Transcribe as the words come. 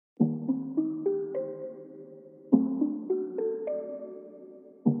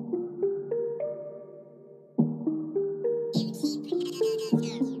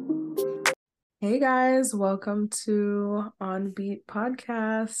Hey guys, welcome to On Beat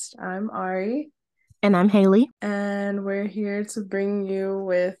Podcast. I'm Ari, And I'm Haley. and we're here to bring you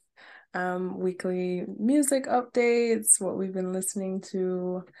with weekly music updates, what we've been listening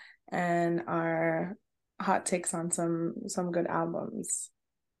to, and our hot takes on some good albums.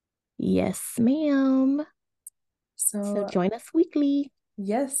 Yes, ma'am. So So, join us weekly.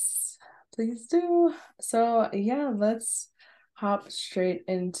 yes, please do. So, yeah, let's hop straight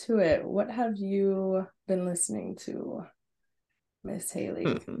into it. What have you been listening to, Miss Haley?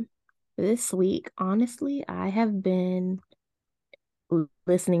 Hmm. This week, honestly, I have been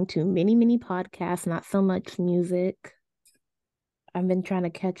listening to many podcasts, not so much music. I've been trying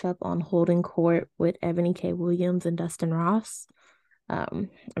to catch up on Holding Court with Ebony K. Williams and Dustin Ross. I'm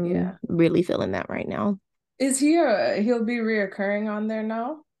Yeah. really feeling that right now. Is he'll be reoccurring on there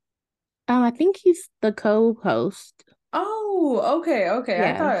now? I think he's the co-host. Oh, okay,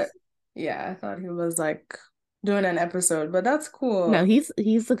 okay. Yes. I thought he was like doing an episode, but that's No, cool. he's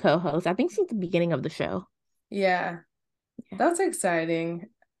the co-host. I think since the beginning of the show. Yeah, Yeah, that's exciting.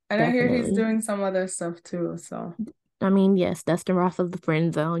 And I hear he's definitely. doing some other stuff too, so I mean, yes, Dustin Ross of the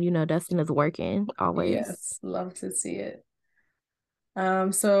friend zone. You know, Dustin is working always. yes, love to see it.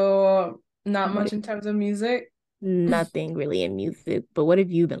 So not What much in terms of music. Nothing really in music, but what have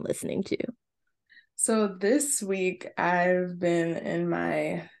you been listening to? So this week I've been in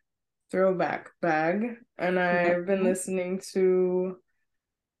my throwback bag and I've been Okay. listening to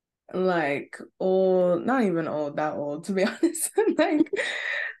like old, not even old, that old to be honest.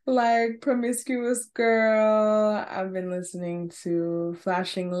 like Promiscuous Girl. I've been listening to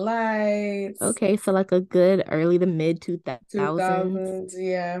Flashing Lights, Okay, so like a good early to mid 2000s. 2000s,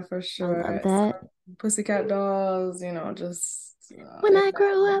 yeah, for I love sure. that. Some Pussycat Dolls, just When in I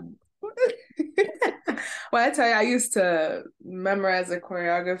grow up, that. Well, I tell you, I used to memorize the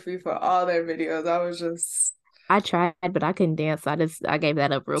choreography for all their videos. I was just I tried, but I couldn't dance. So I gave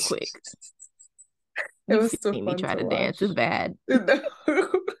that up real quick. it You've was still seen me fun try to to dance. It's watch. bad.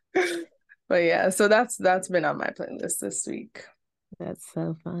 But yeah, so that's been on my playlist this week. That's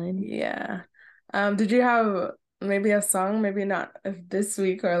so fun. Yeah. Did you have maybe a song, maybe not if this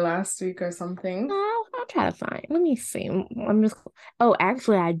week or last week or something? I'll try to find. Let me see. I'm just. Oh,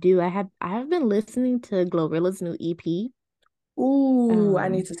 actually, I do. I have been listening to Glorilla's new EP. Ooh, I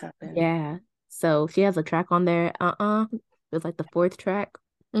need Um, to tap in. yeah. So she has a track on there. It was like the fourth track.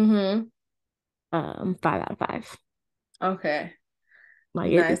 Mm-hmm. 5 out of 5. Okay.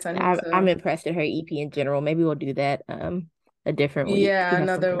 Like Nice. I need I'm to, impressed at her EP in general. Maybe we'll do that a different week. yeah, We have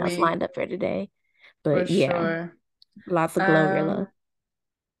another something else week lined up for today. for But yeah, sure. lots of Glorilla. Um,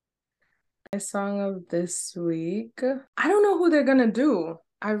 my song of this week. I don't know who they're gonna do.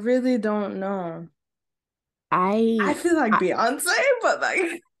 I really don't know. I I feel like I Beyonce, but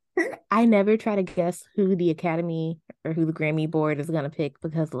like I never try to guess who the Academy or who the Grammy board is gonna pick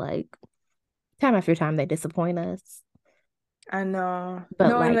because like time after time they disappoint us. I know. But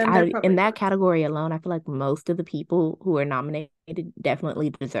No, and like then they're I probably in that good. category alone, I feel like most of the people who are nominated definitely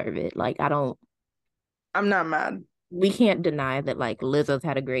deserve it. Like I don't I'm not mad. we can't deny that like Lizzo's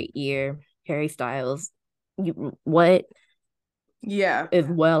had a great year. Harry Styles, what Yeah. as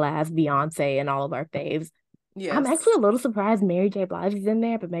well as Beyonce and all of our faves. I'm actually Yes. a little surprised Mary J. Blige is in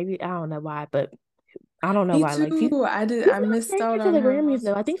there, but maybe I don't know why. But I don't know Me why. Like too. she's I not missed very out good to on the her Grammys most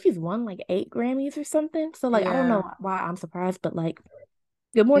though. I think recent. she's won like 8 Grammys or something. So like I don't know Yeah. why I'm surprised, but like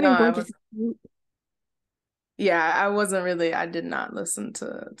Good No, Morning I Gorgeous. was yeah, I wasn't really I did not listen to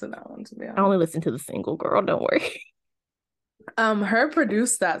that one to be I honest. only listen to the single girl. Don't worry. Her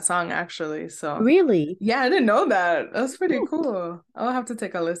produced that song actually, so Really? yeah, I didn't know that. That's pretty cool. I'll have to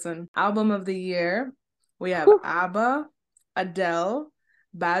take a listen. Album of the year. We have Whew. ABBA, Adele,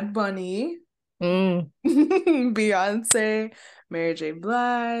 Bad Bunny, Mm. Beyonce, Mary J.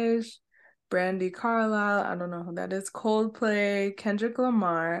 Blige, Brandy Carlisle, I don't know who that is, Coldplay, Kendrick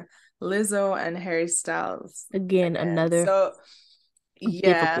Lamar, Lizzo, and Harry Styles. Again, And another so,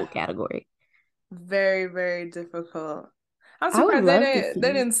 yeah, difficult category. very, very difficult. I'm I would surprised love to they see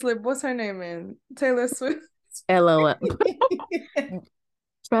didn't slip. What's her name in? Taylor Swift. LOL.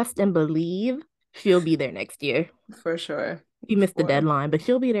 Trust and believe she'll be there next year. For sure. You missed the For deadline, but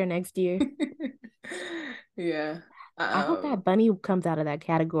she'll be there next year. yeah. I hope that Bunny comes out of that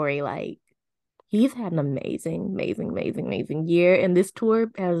category. Like, he's had an amazing year, and this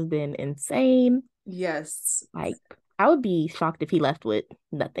tour has been insane. Yes. Like, I would be shocked if he left with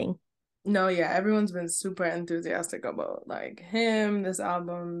nothing. No, yeah, everyone's been super enthusiastic about like him, this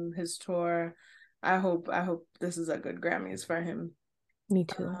album, his tour. I hope this is a good Grammys for him. Me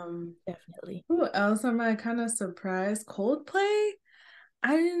too, Um, definitely. who else am I kind of surprised? Coldplay?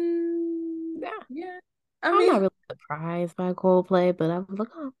 I didn't Yeah. Yeah. I I'm not mean, really surprised by Coldplay, but I was like,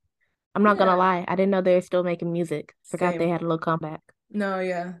 oh, I'm not gonna yeah, lie. I didn't know they were still making music. Forgot they same. had a little comeback. No,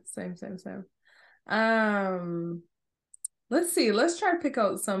 yeah, same, same, same. Um, let's see. Let's try to pick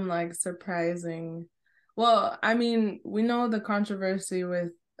out some like surprising. Well, I mean, we know the controversy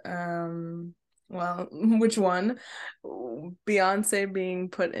with well, which one? Beyonce being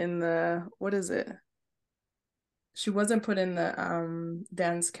put in the what is it? She wasn't put in the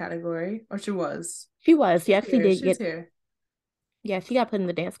dance category, or she was. She was. She She's actually here. did She's get, here. yeah, she got put in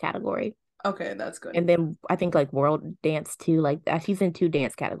the dance category. Okay, that's good. And then I think like world dance too. Like she's in two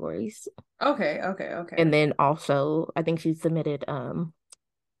dance categories. Okay, okay, okay. And then also I think she submitted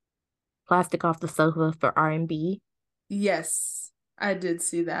Plastic Off the Sofa for R&B. Yes, I did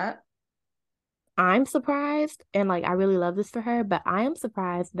see that. I'm surprised, and like I really love this for her, but I am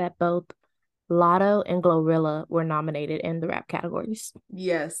surprised that both Lotto and Glorilla were nominated in the rap categories.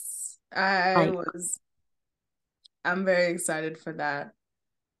 Yes, I Like was. I'm very excited for that.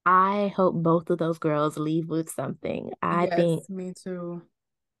 I hope both of those girls leave with something. I think Yes, me too.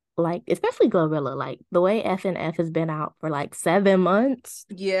 like especially Glorilla, like the way FNF has been out for like 7 months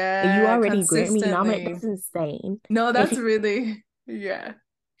and you Yeah, already Grammy nominated, consistently. that's insane. No, And that's really, yeah.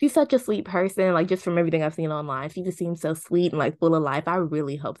 she's such a sweet person, like just from everything I've seen online. She just seems so sweet and like full of life. I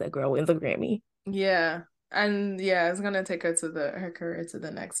really hope that girl wins a Grammy. Yeah. And yeah, it's gonna take her to her career to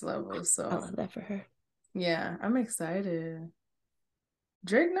the next level. I So love that for her. yeah, I'm excited.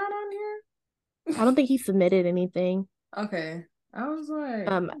 Drake not on here? I don't think he submitted anything. Okay. I was like,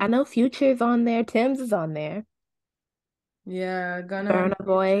 I know Future's on there, Tim's is on there, yeah, Gunna and Burna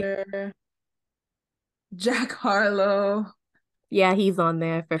Boy. Future, Jack Harlow. Yeah, he's on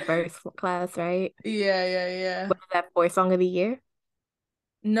there for first class, right? Yeah, yeah, yeah. What is that for Song of the Year?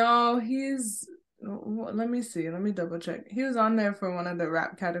 No, let me see. Let me double check. He was on there for one of the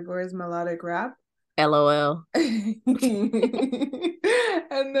rap categories, melodic rap. LOL.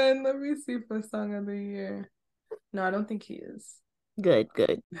 And then let me see for song of the year. No, I don't think he is. Good,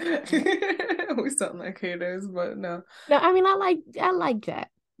 good. We sound like haters, but no. No, I mean I like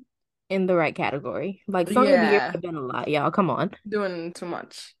Jack in the right category. Like Song of the Year would Yeah, have been a lot, y'all. Come on. doing too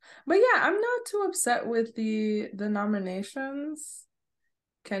much. But yeah, I'm not too upset with the nominations.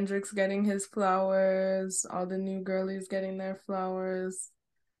 Kendrick's getting his flowers, all the new girlies getting their flowers.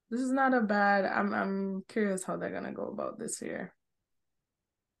 This is not a bad. I'm curious how they're gonna go about this year.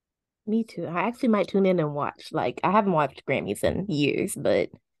 Me too. I actually might tune in and watch. Like I haven't watched Grammys in years, but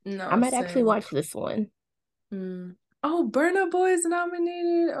I No, might actually same. watch this one. Hmm. Oh, Burna Boy is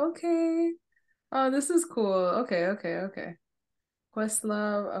nominated. Okay. Oh, this is cool. Okay, okay, okay.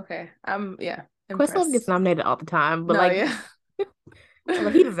 Questlove. Okay. I'm yeah, Questlove gets impressed. nominated all the time, but No, like yeah.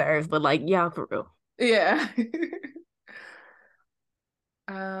 like he deserves, but like yeah, for real. Yeah.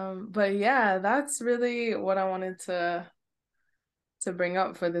 But yeah, that's really what I wanted to bring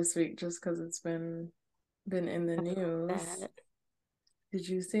up for this week, just because it's been in the I love news. that. Did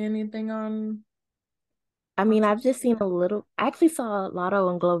you see anything I on mean, I've social just seen media? a little. I actually saw Lotto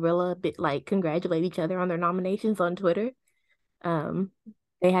and Glorilla bit like congratulate each other on their nominations on Twitter. Um,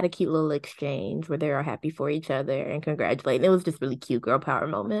 they had a cute little exchange where they were happy for each other and congratulating. It was just really cute girl power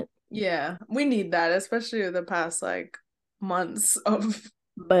moment. Yeah, we need that, especially the past like months of.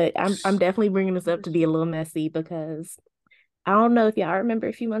 But I'm definitely bringing this up to be a little messy because I don't know if y'all remember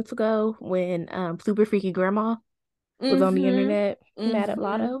a few months ago when Super Freaky Grandma was on the Mm-hmm. internet mad at Mm-hmm.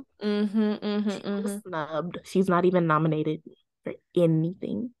 Lotto. Mm-hmm. She Mm-hmm. was Mm-hmm. snubbed. She's not even nominated for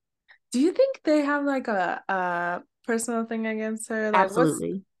anything. Do you think they have like a personal thing against her? Like what's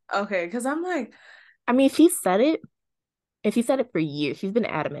Absolutely. okay, because I'm like, I mean, she said it, and she said it for years. She's been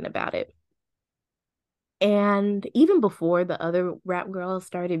adamant about it. And even before the other rap girls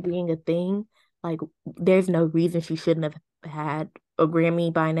started being a thing, like there's no reason she shouldn't have had a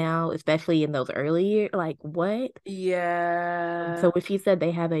Grammy by now, especially in those early years. Like what? So yeah, when she said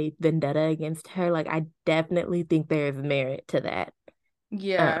they have a vendetta against her, like I definitely think there is merit to that.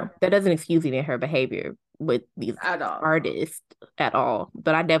 yeah, That doesn't excuse any of her behavior with these at all. artists at all,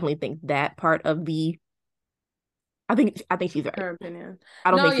 but I definitely think that part of the I think she's right. Her opinion.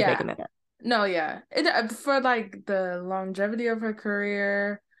 I don't No, think she's yeah. making that up. No, yeah. It for like the longevity of her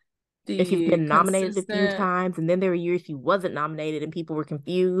career, And she's the been nominated a few consistent. times, and then there were years she wasn't nominated, and people were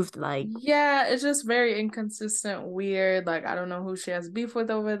confused. Like Yeah, it's just very inconsistent, weird. Like I don't know who she has beef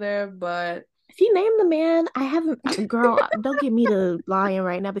with over there, but she named the man. I haven't, girl. Don't get me to lying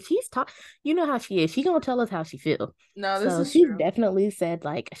right now, but she's talk. You know how she is. She gonna tell us how she feels. no, this So is she's true. definitely said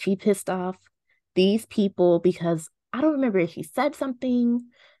like she pissed off these people because I don't remember if she said something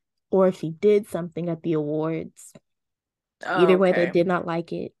or if she did something at the awards. Oh, Either way, they okay. did not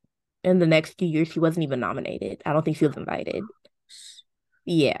like it. In the next few years, she wasn't even nominated. I don't think she was invited.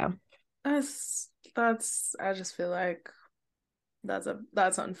 Yeah. That's I just feel like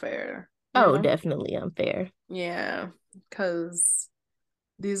that's unfair, you Oh, know? definitely unfair. Yeah, because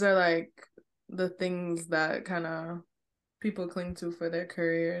these are like the things that kind of people cling to for their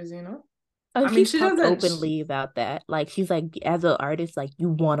careers, you know? Oh, I mean, she's she talked doesn't openly about that. Like, she's like, as an artist, like, you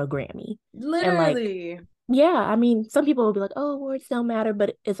want a Grammy. And like, literally, yeah, I mean, some people will be like, oh, words don't matter,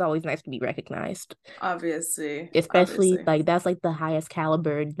 but it's always nice to be recognized. obviously, Especially obviously. like that's like the highest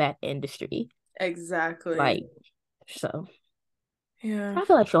caliber in that industry. Exactly. Like, so Yeah. I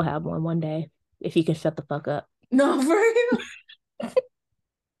feel like she'll have one day if he can shut the fuck up. No, for real.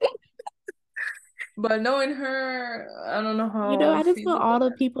 But knowing her, I don't know You know, how I just want feasible all the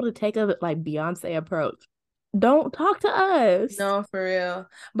that is. people to take a like Beyonce approach. Don't talk to us. No, for real.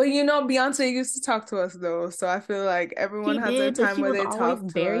 But you know, Beyonce used to talk to us though, so I feel like everyone She has their did, but time she where was they always talk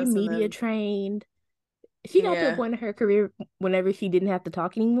to very us, and media then trained. She got to a yeah, point in her career whenever she didn't have to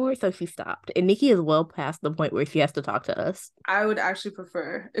talk anymore, so she stopped. And Nikki is well past the point where she has to talk to us. I would actually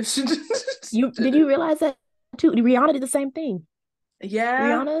prefer if she just You did you didn't. realize that too? Rihanna did the same thing. Yeah,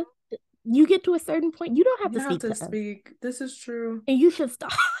 Rihanna, you get to a certain point, you don't have you to don't have speak to to us. speak. This is true. And you should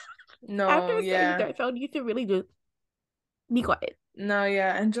stop. After No, a certain yeah. threshold, you should really just be quiet. No,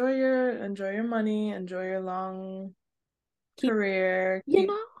 yeah. Enjoy your money, enjoy your long Keep, career. you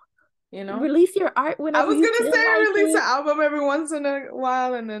know, You know. release your art I whenever was you gonna say feel like release an it, album every once in a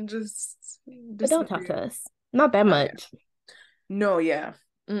while and then just but don't talk to disappear. us. Not that No, yeah. much. No, yeah.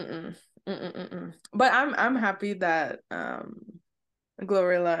 Mm-mm. Mm-mm, mm-mm. But I'm happy that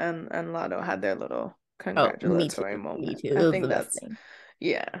Glorilla and Lotto had their little Oh, me too. congratulatory Me moment. too. It I was think the best that's thing.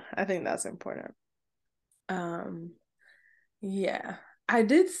 yeah, I think that's important. Um yeah. I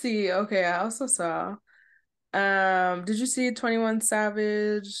did see, okay, I also saw did you see 21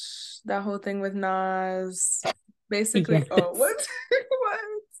 Savage, that whole thing with Nas? Basically, oh, Yes. what? What?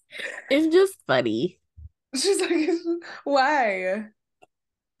 It's just funny. She's like, why?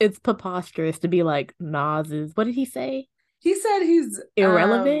 It's preposterous to be like Nas is, what did he say? He said he's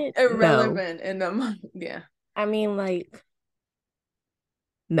Irrelevant? No. irrelevant in the yeah. I mean, like,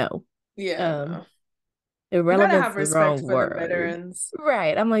 no. Yeah, Um, no. You gotta Irrelevant's have the respect wrong for the word. veterans.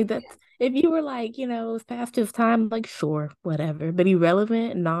 Right. I'm like, that's if you were like, it was past his time, like, sure, whatever. But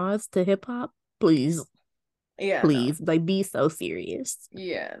irrelevant, Nas to hip hop, please, Yeah, no. please, like, be so serious.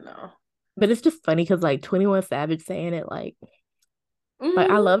 Yeah, no. But it's just funny because, like, 21 Savage saying it, like,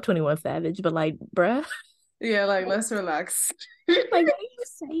 I Hmm. love 21 Savage, but, like, bruh, Yeah, like let's relax. like, what are you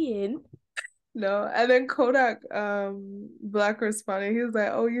saying? No, and then Kodak, Black responded. He was like,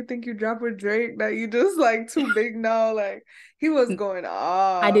 "Oh, you think you drop with Drake that you just like too big now?" Like he was going I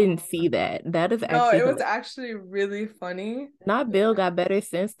off. didn't see that. That is No, actually it was hilarious. actually really funny. Not Bill got better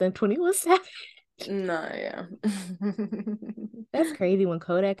sense than 21 Savage. No, yeah. That's crazy when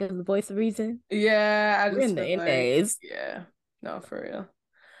Kodak is the voice of reason. Yeah, I We're just in the feel end like, days. yeah, no, for real.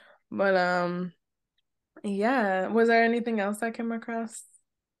 But yeah. Was there anything else I came across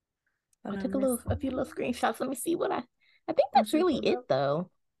that I I took missed? a few little screenshots. Let me see I think What that's you really pulled it up? though.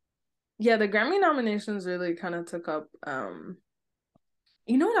 Yeah, the Grammy nominations really kind of took up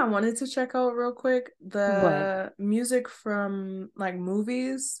you know what I wanted to check out real quick? What? The music from like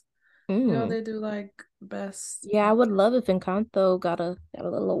movies. You know, Mm. they do like best Yeah, I would actor. love if Encanto got a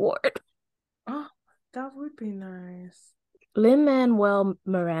little award. Oh, that would be nice. Lin-Manuel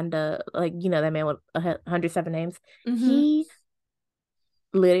Miranda, like that man with 107 names, Mm-hmm. he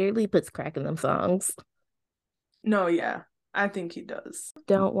literally puts crack in them songs. No, yeah, I think he does.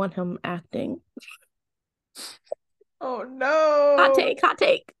 Don't want him acting. Oh Hot no. take, hot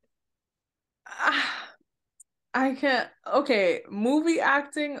take. Ah, I can't. Okay, movie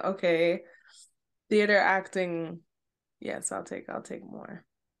acting, okay. Theater acting, yes, I'll take more.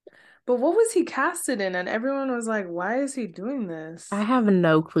 But what was he casted in? And everyone was like, why is he doing I this? have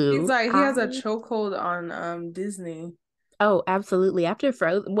no He's clue. like, he has a I chokehold on Disney. Oh, absolutely. After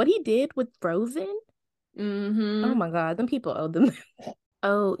Frozen, what he did with Frozen? Oh Mm-hmm. my God, them people owe them.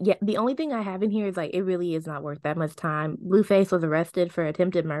 Oh, yeah. The only thing I have in here is like it really is not worth that much time. Blueface was arrested for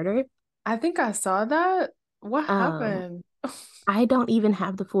attempted murder. I think I saw that. What Um, happened? I don't even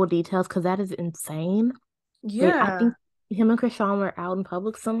have the full details because that is insane. But I Yeah. think him and Krishan were out in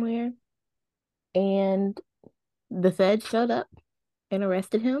public somewhere and the feds showed up and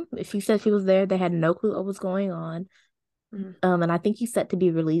arrested him. She said she was there. They had no clue what was going on. Mm. And I think he's set to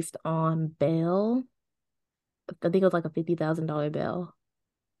be released on bail. I think it was like a $50,000 bail.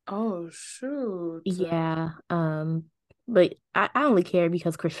 Oh, shoot. Yeah. But I only care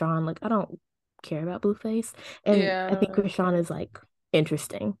because I don't care about Blueface. And I think Yeah. Krishan is like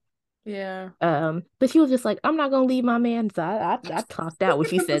interesting. Yeah. But she was just like, I'm not gonna leave my man. So I clocked out when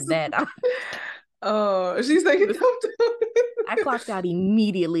she said that. Oh, she's like, I clocked out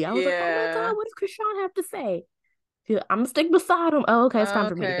immediately. I was like, oh my yeah. God, what does Krishan have to say? I'm gonna stick beside him. Oh, okay, it's time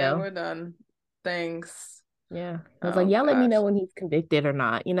for me to Okay, go. we're done. Thanks. Yeah. I was like, Oh y'all let me know gosh. when he's convicted or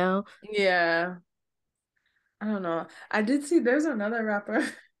not, you know? Yeah. I don't know. I did see there's another rapper.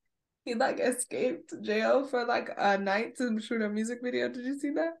 He like escaped jail for like a night to shoot a music video. Did you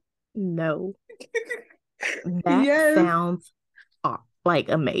see that? No. That Yes. sounds like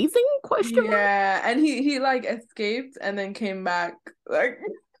amazing? Question mark. Yeah. And he like escaped and then came back like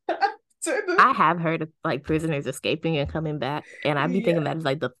after the I have heard of like prisoners escaping and coming back, and I'd be thinking yeah. that is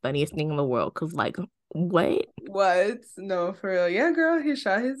like the funniest thing in the world. Cause like, what? What? No, for real. Yeah, girl, he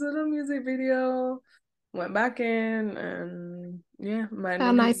shot his little music video, went back in, and yeah,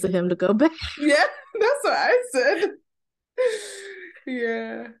 How minding his nice of him to business. go back. Yeah, that's what I said.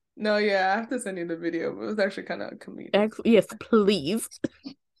 Yeah. No, yeah, I have to send you the video, but it was actually kind of comedic. Actually, yes, please.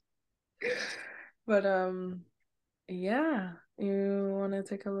 But yeah, you want to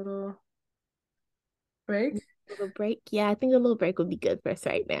take a little break? A little break. Yeah, I think a little break would be good for us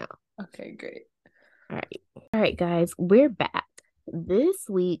right now. Okay, great. All right. All right, guys, we're back. This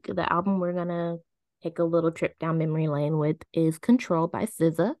week, the album we're gonna take a little trip down memory lane with is Control by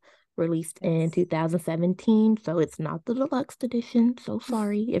SZA, released in Yes. 2017. So it's not the deluxe edition. So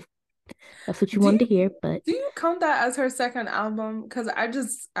sorry if that's what you Do wanted to you hear, but do you count that as her second album? Because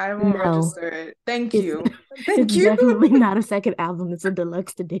I won't no, register it. Thank it's you. it's Thank you. definitely not a second album. It's a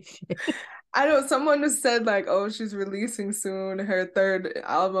deluxe edition. I know someone has said like, oh, she's releasing soon her third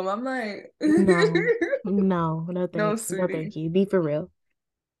album. I'm like, No, no, no, no, thank sweetie. you. Be for real.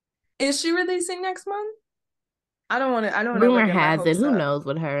 Is she releasing next month? I don't ever Rumor get my has it, hopes who up. knows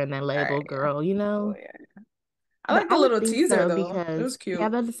with her and that All right, label yeah. girl, you Well, know? yeah. I But like the I would little think teaser so though. It because, was yeah, I'm cute.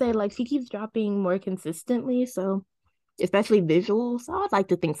 about to say, like, she keeps dropping more consistently. So, especially visuals. So I'd like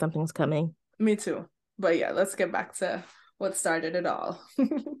to think something's coming. Me too. But yeah, let's get back to what started it all.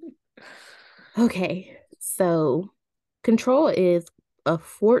 Okay. So, Control is a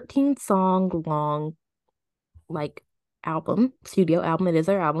 14 song long, like, album, studio album. It is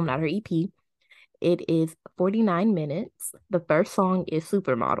her album, not her EP. It is 49 minutes. The first song is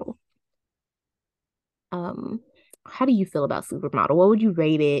Supermodel. Um, how do you feel about Supermodel? What would you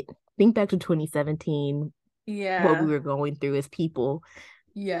rate it? Think back to 2017, what we Yeah. were going through as people.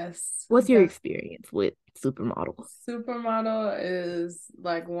 Yes. What's your Def experience with Supermodel? Supermodel is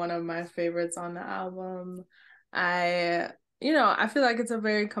like one of my favorites on the album. I, I feel like it's a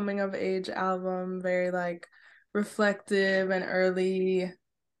very coming of age album, very like reflective and early.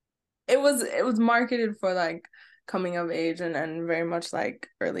 It was marketed for like coming of age and very much like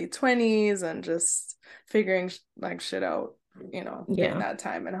early 20s and just figuring like shit out, during Yeah, that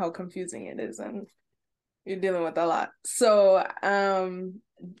time and how confusing it is and you're dealing with a lot. So,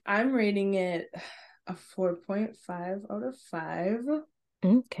 I'm rating it a 4.5 out of 5.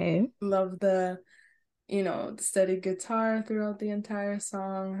 okay. Love the steady guitar throughout the entire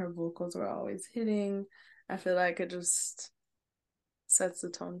song. Her vocals were always hitting. I feel like it just sets the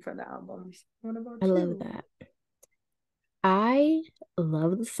tone for the album. What I about love you? that. I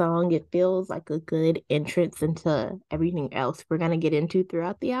love the song. It feels like a good entrance into everything else we're gonna get into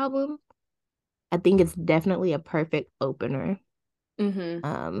throughout the album. I think it's definitely a perfect opener. Mm-hmm.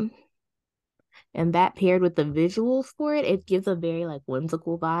 Um, and that paired with the visuals for it, it gives a very like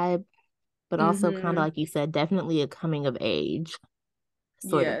whimsical vibe, but also kind of Mm-hmm. like you said, definitely a coming of age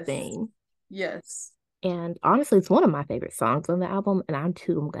sort of Yes. thing. Yes. And honestly, it's one of my favorite songs on the album, and I'm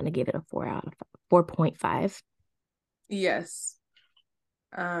gonna give it a 4.5. Yes.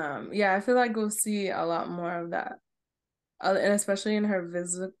 Yeah, I feel like we'll see a lot more of that. And especially in her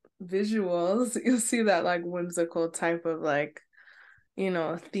visuals, you'll see that like whimsical type of like,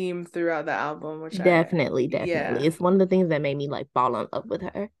 theme throughout the album, which Definitely, definitely. yeah. It's one of the things that made me like fall in love with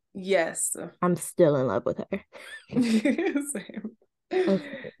her. Yes. I'm still in love with her. Same.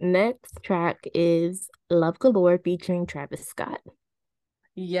 Okay, next track is Love Galore featuring Travis Scott.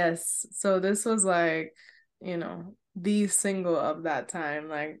 Yes. So this was like, the single of that time.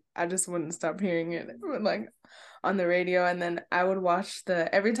 Like I just wouldn't stop hearing it like on the radio. And then I would watch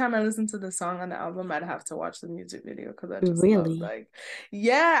every time I listened to the song on the album, I'd have to watch the music video because I just love Really? like,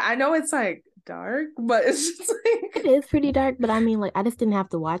 yeah, I know it's like dark, but it's just It like is pretty dark, but I mean, like, I just didn't have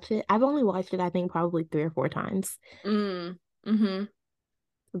to watch it. I've only watched it, I think, probably 3 or 4 times. mm-hmm.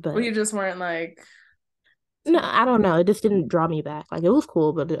 Well, But you just weren't like no, too I don't know. It just didn't draw me back. Like, it was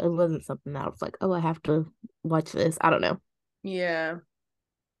cool, but it wasn't something that I was like, oh, I have to watch this. I don't know. yeah.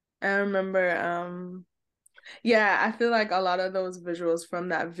 I remember Yeah, I feel like a lot of those visuals from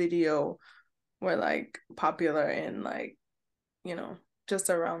that video were like popular in like, you know, just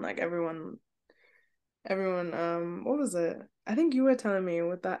around like everyone what was it? I think you were telling me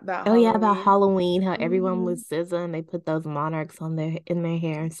with that Oh yeah, about Halloween. Halloween, how everyone Hmm. was SZA and they put those monarchs on their in their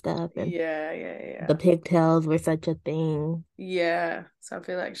hair and stuff, and Yeah, yeah, the yeah. pigtails were such a thing. Yeah. So I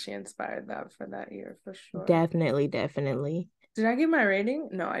feel like she inspired that for that year for sure. Definitely, definitely. Did I give my rating?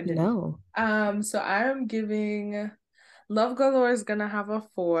 No, I didn't. No. So I'm giving Love Galore is gonna have a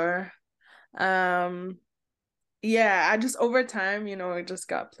 4. Um, yeah, I just over time, it just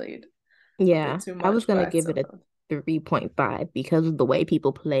got played a bit Yeah, too I was much, but gonna I give still it a love. 3.5 because of the way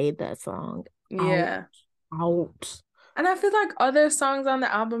people played that song. Ouch. Yeah. Ouch. And I feel like other songs on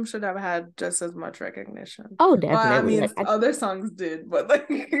the album should have had just as much recognition. Oh, Well, I definitely. mean, other songs did, but like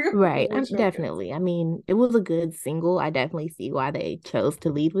Right. I'm which records? definitely. I mean, it was a good single. I definitely see why they chose to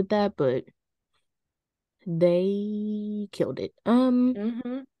lead with that, but they killed it.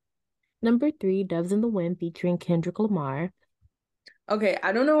 Hmm. Number three, Doves in the Wind featuring Kendrick Lamar. Okay,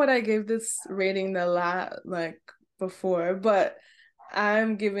 I don't know what I gave this rating like before, but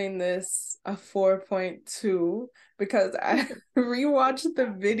I'm giving this a 4.2 because I rewatched the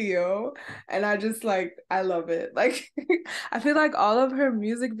video and I just like I love it. Like I feel like all of her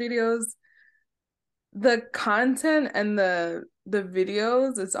music videos, the content and the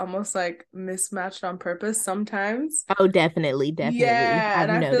videos, it's almost like mismatched on purpose sometimes. Oh, definitely, definitely. Yeah, I've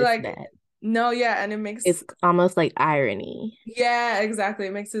and I feel noticed like that. no, yeah, and it makes It's almost like irony. yeah, exactly.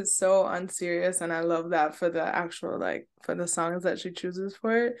 It makes it so unserious, and I love that for the actual like for the songs that she chooses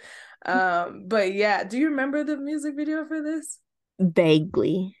for it. But yeah, do you remember the music video for this?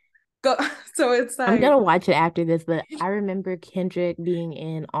 Vaguely. Go so it's I'm like gonna watch it after this, but I remember Kendrick being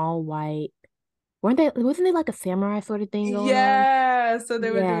in all white. Wasn't it like a samurai sort of thing going on? yeah, so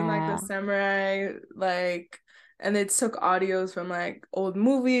they were doing like the Yeah. samurai like and they took audios from like old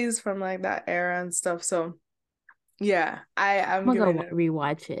movies from like that era and stuff. So yeah, I'm I'm gonna giving go it.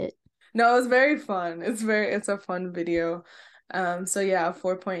 rewatch it. No, it's very fun. It's a fun video. So yeah,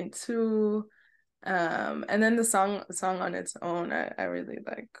 4.2. And then the song on its own, I really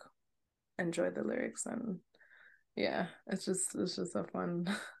like enjoy the lyrics and yeah, it's just a fun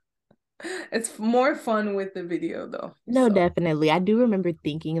it's more fun with the video though. No, So definitely. I do remember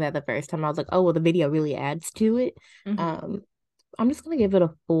thinking that the first time I was like, oh, well, the video really adds to it. mhm. Um, I'm just gonna give it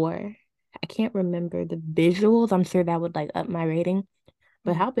a 4. I can't remember the visuals. I'm sure that would like up my rating.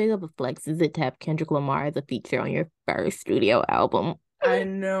 But Mhm. how big of a flex is it to have Kendrick Lamar as a feature on your first studio album? I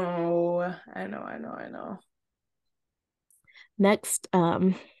know. I know. Next,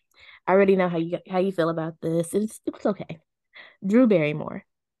 I already know how you feel about this. It's okay. Drew Barrymore.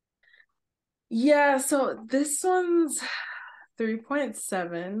 Yeah, so this one's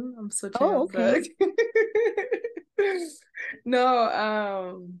 3.7. I'm switching Oh, up okay. the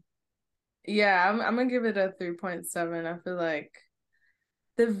No, yeah, I'm gonna give it a 3.7. I feel like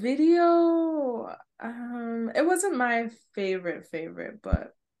the video, it wasn't my favorite,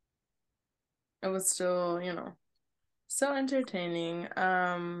 but it was still, still entertaining.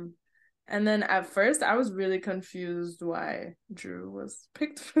 And then at first I was really confused why Drew was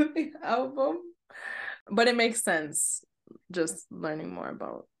picked for the album, but it makes sense just learning more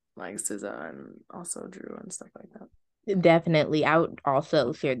about like SZA and also Drew and stuff like that. Definitely. I would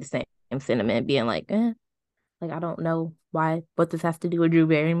also share the same sentiment, being like I don't know what this has to do with Drew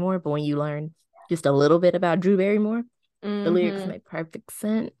Barrymore, but when you learn just a little bit about Drew Barrymore, the lyrics Mm-hmm. make perfect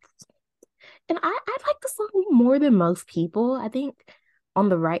sense. And I like the song more than most people. I think on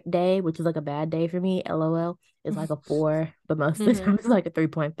the right day, which is like a bad day for me, LOL, is like a 4, but most of the Mm-hmm. time it's like a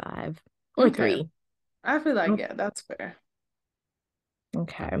 3.5 or Okay. 3. I feel like, Oh, yeah, that's fair.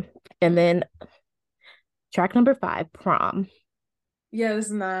 okay. And then track number 5, Prom. Yeah, it's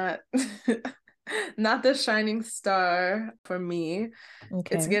not not the shining star for me.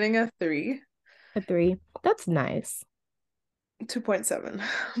 It's Okay. getting a 3, A 3. That's nice. 2.7.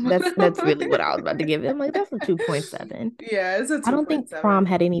 That's really what I was about to give it. I'm like, that's a 2.7. Yeah, it's a I don't think Prom 2.7.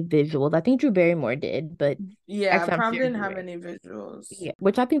 had any visuals. I think Drew Barrymore did, but Yeah, actually I'm prom sure didn't Drew have Barrymore. any visuals. Yeah,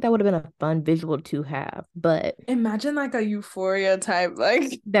 which I think that would have been a fun visual to have, but Imagine like a euphoria type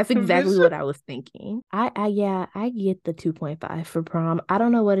like that's exactly visual. what I was thinking. Yeah, I get the 2.5 for Prom. I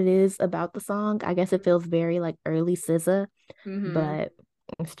don't know what it is about the song. I guess it feels very like early SZA, Hmm. but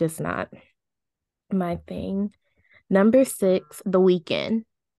it's just not my thing. Number 6, The Weeknd.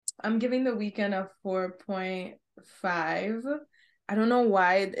 I'm giving The Weeknd a 4.5. I don't know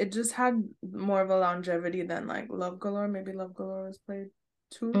why. It just had more of a longevity than like Love Galore. Maybe Love Galore was played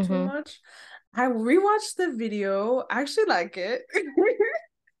too Mm-hmm. much. I rewatched the video. I actually like it.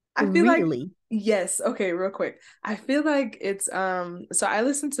 I feel like Really? yes, okay, real quick. I feel like it's so I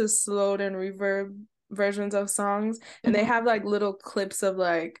listen to slowed and reverb versions of songs and they Hmm. have like little clips of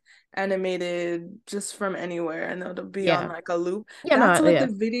like animated just from anywhere and it'll be on Yeah. like a loop. Yeah, That's no, what the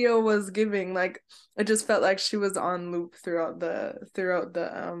yeah. video was giving. Like it just felt like she was on loop throughout the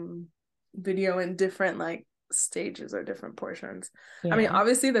video in different like stages or different portions. I mean, Yeah.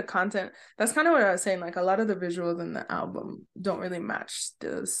 obviously the content, that's kind of what I was saying. Like a lot of the visuals in the album don't really match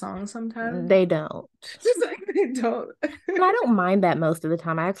the song sometimes. They don't. Just like they don't. And I don't mind that most of the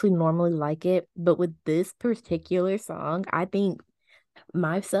time. I actually normally like it, but with this particular song, I think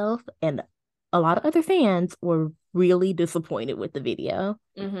myself and a lot of other fans were really disappointed with the video.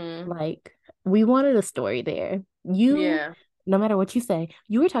 Mm-hmm. Like, we wanted a story there. You, Yeah. no matter what you say,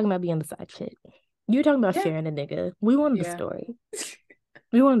 you were talking about being the side chick. You were talking about Yeah. sharing a nigga. We wanted a Yeah. story.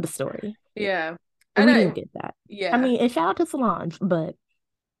 We wanted a story. Yeah. And And we didn't get that. I yeah. mean, and shout out to Solange, but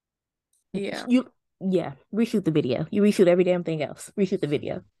Yeah. you, yeah, reshoot the video. You reshoot every damn thing else. Reshoot the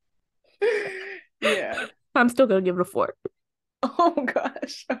video. Yeah. I'm still gonna give it a 4. Oh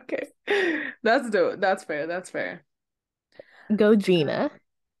gosh. Okay. That's dope. That's fair. That's fair. Go Gina.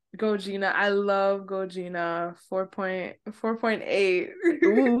 Go Gina. I love Go Gina. 4.8.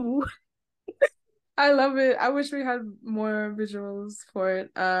 Ooh. I love it. I wish we had more visuals for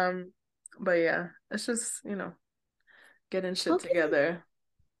it. But yeah, it's just, getting shit Okay. together.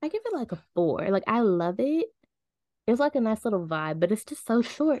 I give it like a 4. Like I love it. It's like a nice little vibe, but it's just so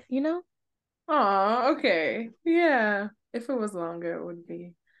short, you know? Oh, okay. Yeah. If it was longer, it would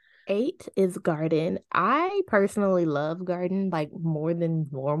be. 8 is Garden. I personally love Garden like more than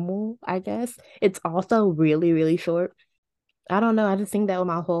normal, I guess. It's also really, really short. I don't know. I just think that with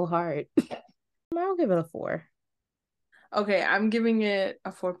my whole heart. I'll give it a 4. Okay, I'm giving it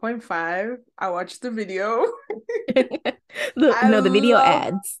a 4.5. I watched the video. I No, the video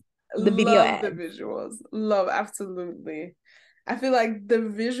ads. The video love the ads. visuals. Love, absolutely. I feel like the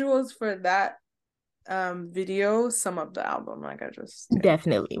visuals for that video sum up the album. Like I just, yeah.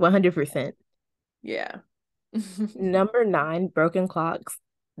 Definitely. 100%. Yeah. Number 9, Broken Clocks.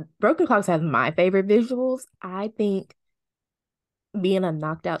 Broken Clocks has my favorite visuals. I think being a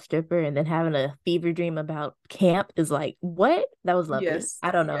knocked out stripper and then having a fever dream about camp is like, what? That was lovely. Yes.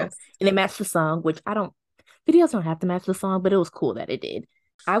 I don't know. Yes. And it matched the song, which I don't, videos don't have to match the song, but it was cool that it did.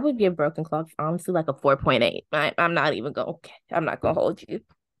 I would give Broken Clocks honestly like a 4.8. I'm not even going, I'm not going to hold you.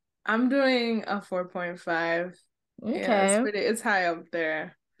 I'm doing a 4.5. Yeah, Okay. it's high up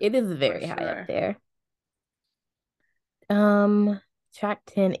there It is for very high up sure. there. Um, Track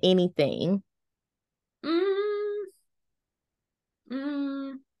 10, Anything. Mm,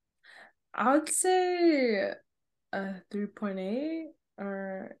 mm, I would say a 3.8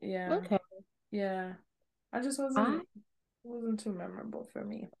 or yeah. Okay. Yeah. I just I wasn't too memorable for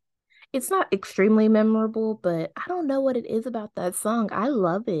me. It's not extremely memorable, but I don't know what it is about that song. I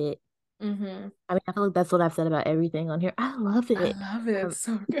love it. Mm-hmm. I mean, I feel like that's what I've said about everything on here. I love I it. love it. Um, It's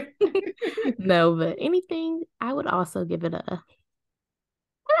so good. no, but anything, I would also give it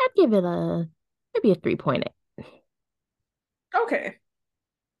I'd give it maybe a 3.8. Okay.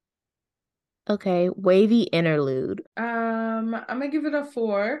 Okay, Wavy Interlude. I'm gonna give it a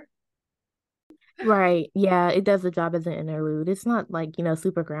 4. Right. Yeah, it does the job as an interlude. It's not like,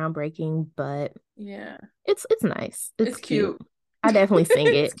 super groundbreaking, but Yeah. it's nice. It's It's cute. cute. I definitely sing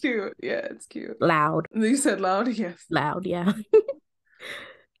It's it cute. Yeah, it's cute. loud. You said loud? Yes. Loud, yeah.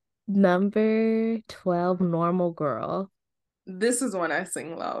 Number 12, Normal Girl. This is when I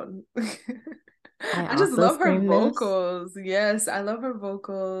sing loud. I I just also love her scream this. vocals. Yes, I love her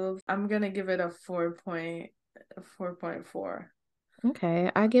vocals. I'm gonna give it a 4.4.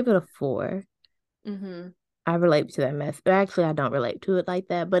 Okay, I give it a 4. Mm-hmm. I relate to that mess. Actually, I don't relate to it like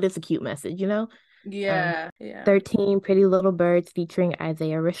that, but it's a cute message, you know? Um, Yeah, yeah. 13, Pretty Little Birds featuring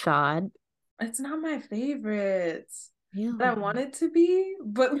Isaiah Rashad. It's not my favorite, but I want Ew. it to be.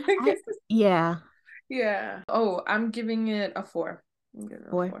 But like, I, yeah, yeah. Oh, I'm giving it a 4. I'm giving it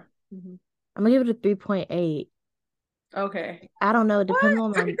a 4. 4. Hmm. I'm gonna give it a 3.8. Okay. I don't know. It depends What?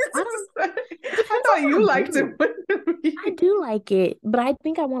 on my, I don't, it I depends thought on you my liked it mood. more than I me. do like it, but I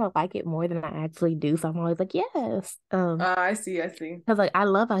think I want to like it more than I actually do. So I'm always like, yes. I see, I see. Because like I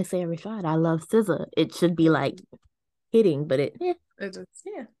love Isaiah Rashad. I love SZA. It should be like Mhm. hitting, but yeah. It just,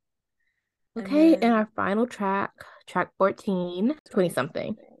 yeah. And Okay, and then our final track, track 14, 20 20 something.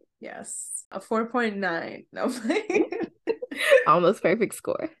 something. Yes. A 4.9. No. Almost perfect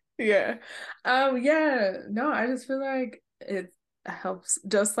score. Yeah. Yeah. No, I just feel like it helps.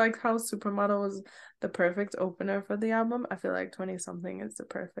 Just like how Supermodel was the perfect opener for the album, I feel like 20 something is the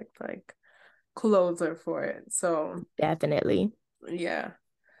perfect like closer for it. So Definitely. yeah.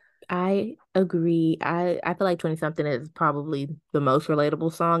 I agree. I feel like 20 something is probably the most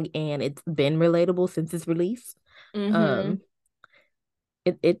relatable song, and it's been relatable since its release. Mm-hmm. Um,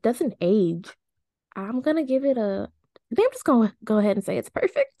 it doesn't age. I'm gonna give it a I think I'm just gonna go ahead and say it's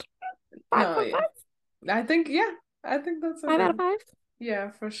perfect. No, yeah. 5.5, I think, yeah, I think that's a 5 out of good, 5.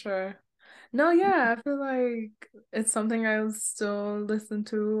 yeah, for sure. No, yeah, I feel like it's something I still listen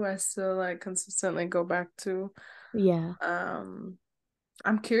to. I still like consistently go back to. Yeah. Um,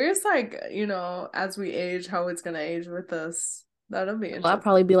 I'm curious, like, as we age, how it's gonna age with us. That'll be Well, I'll interesting.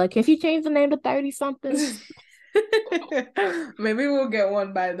 probably be like, can you change the name to 30 somethings? Maybe we'll get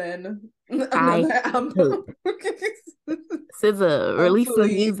one by then. I Another album. hope. SZA, release some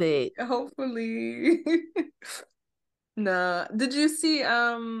Hopefully. music. Hopefully. Nah. Did you see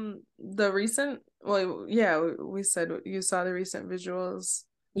the recent well, yeah, we said you saw the recent visuals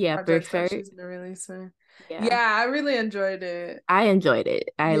Yeah, for projects that sure. she's been releasing. Yeah, Yeah. I really enjoyed it. I enjoyed it.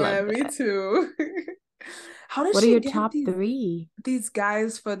 I Yeah, loved me that. too. How does What are she your get top three? these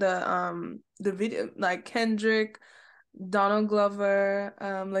guys for the video, like Kendrick, Donald Glover,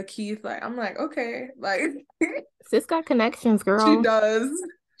 Lakeith? Like I'm like, okay, like Sis got connections, she girl. does.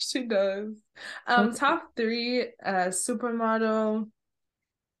 She does. Okay. Top three, Supermodel,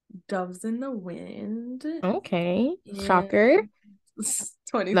 Doves in the Wind, Okay. and Shocker.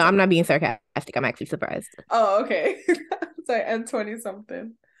 20 No, I'm something. not being sarcastic. I'm actually surprised. Oh, okay. Sorry, and 20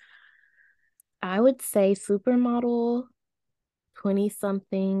 something. I would say supermodel, 20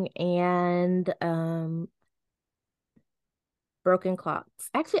 something, and broken clocks.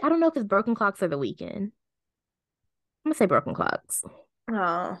 Actually, I don't know if it's broken clocks or the weekend. I'm gonna say broken clocks. Oh,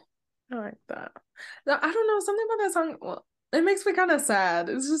 I like that. No, I don't know, something about that song, well, it makes me kind of sad.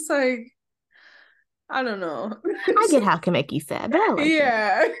 It's just like, I don't know. I get how it can make you sad, but I like it.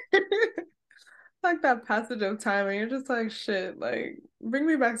 Yeah. Like that passage of time, and you're just like, shit, like, bring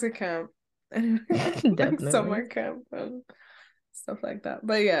me back to camp. And like Definitely. summer camp and stuff like that.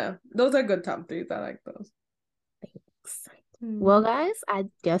 But yeah, those are good top threes. I like those. Thanks. Well, Hmm. guys, I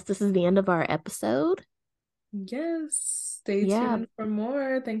guess this is the end of our episode. Yes. Stay Yeah, tuned for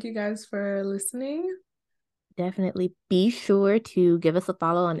more. Thank you guys for listening. definitely be sure to give us a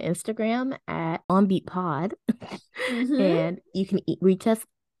follow on Instagram at onbeatpod. Mm-hmm. And you can reach us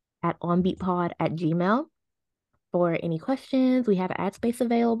at onbeatpod@gmail for any questions. We have ad space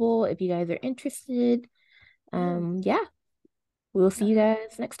available if you guys are interested. Yeah. Yeah, we'll see All you right.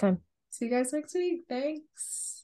 guys next time. See you guys next week. Thanks.